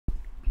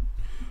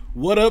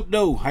What up,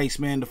 though? Heist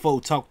Man the Foe,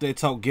 talk that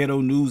talk, ghetto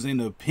news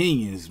and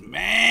opinions.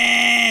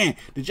 Man,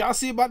 did y'all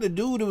see about the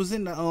dude that was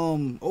in the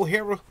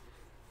O'Hara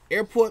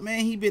airport?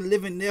 Man, he been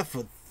living there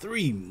for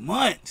 3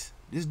 months.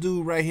 This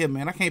dude right here,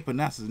 man, I can't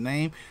pronounce his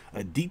name.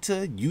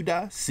 Aditya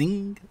Yuda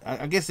Singh.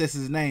 I guess that's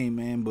his name,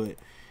 man. But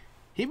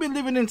he been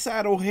living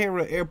inside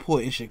O'Hara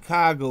Airport in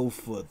Chicago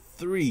for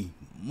 3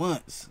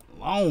 months.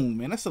 Long,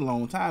 man. That's a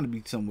long time to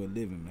be somewhere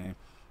living, man.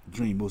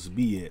 Dream supposed to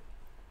be at.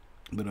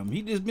 But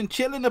he just been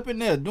chilling up in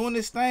there doing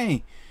this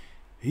thing.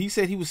 He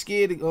said he was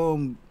scared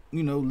to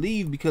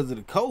leave because of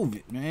the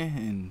COVID, man.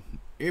 And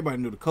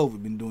everybody know the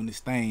COVID been doing this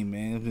thing,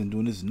 man. It's been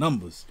doing its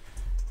numbers.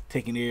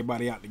 Taking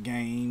everybody out the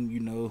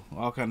game,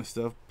 all kind of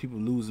stuff. People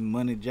losing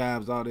money,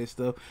 jobs, all that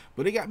stuff.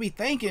 But it got me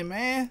thinking,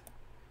 man.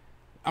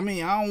 I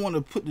mean, I don't want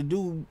to put the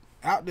dude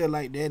out there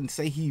like that and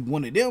say he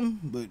one of them,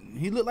 but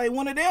he looked like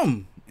one of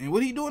them. And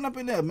what he doing up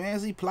in there, man?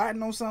 Is he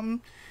plotting on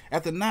something?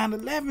 After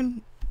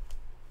 9/11,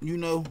 we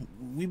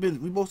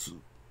both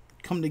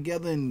come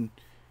together and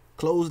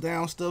close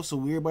down stuff so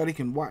everybody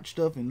can watch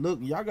stuff and look.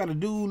 Y'all got a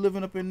dude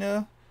living up in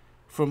there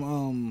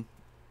from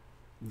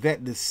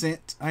that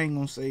descent. I ain't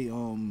gonna say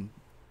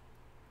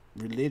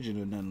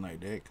religion or nothing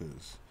like that,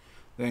 cause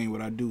that ain't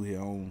what I do here.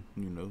 I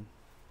don't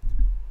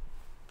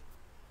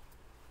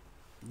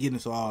get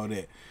into all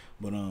that.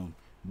 But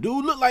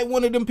dude look like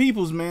one of them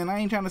peoples, man. I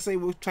ain't trying to say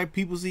what type of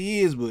peoples he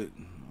is, but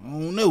I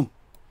don't know.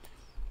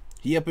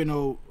 He up in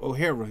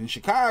O'Hara in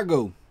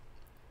Chicago.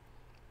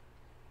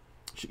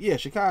 Yeah,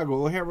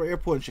 Chicago, O'Hara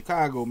Airport in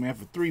Chicago, man,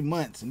 for 3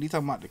 months. And he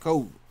talking about the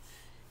COVID.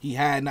 He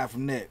hiding out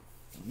from that.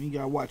 He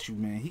gotta watch you,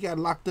 man. He got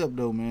locked up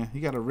though, man.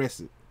 He got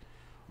arrested.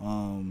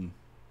 With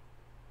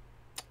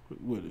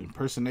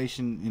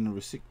impersonation in the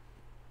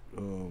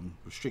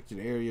restricted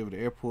area of the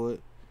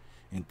airport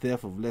and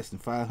theft of less than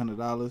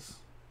 $500.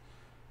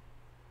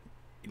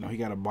 He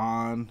got a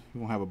bond. He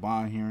won't have a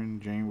bond hearing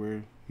in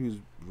January. He was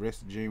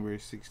arrested January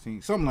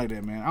 16th. Something like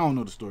that, man. I don't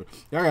know the story.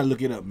 Y'all gotta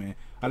look it up, man.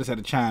 I just had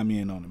to chime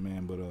in on it,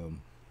 man. But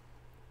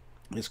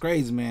it's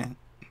crazy, man.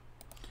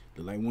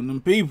 Look like one of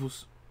them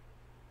peoples.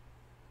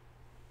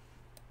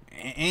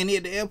 And he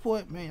at the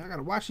airport, man. I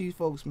gotta watch these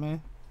folks,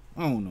 man.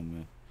 I don't know,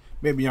 man.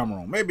 Maybe I'm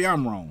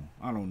wrong.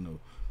 I don't know.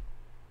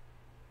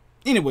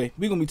 Anyway,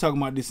 we're going to be talking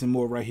about this and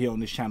more right here on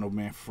this channel,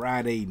 man.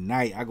 Friday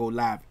night. I go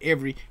live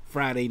every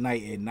Friday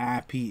night at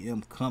 9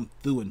 p.m. Come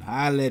through and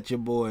holler at your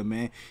boy,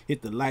 man.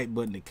 Hit the like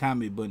button, the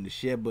comment button, the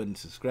share button, the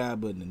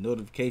subscribe button, the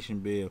notification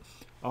bell.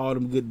 All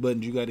them good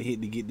buttons you got to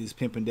hit to get this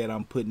pimping that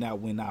I'm putting out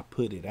when I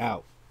put it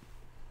out.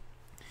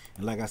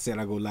 And like I said,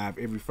 I go live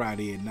every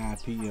Friday at 9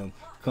 p.m.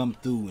 Come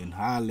through and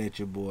holler at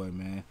your boy,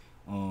 man.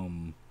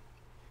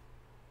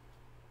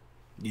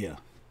 Yeah.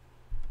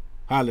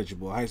 Holla at your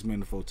boy, Heist Man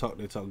the Foe, talk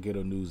that talk,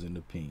 ghetto news and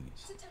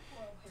opinions.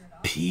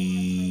 Peace.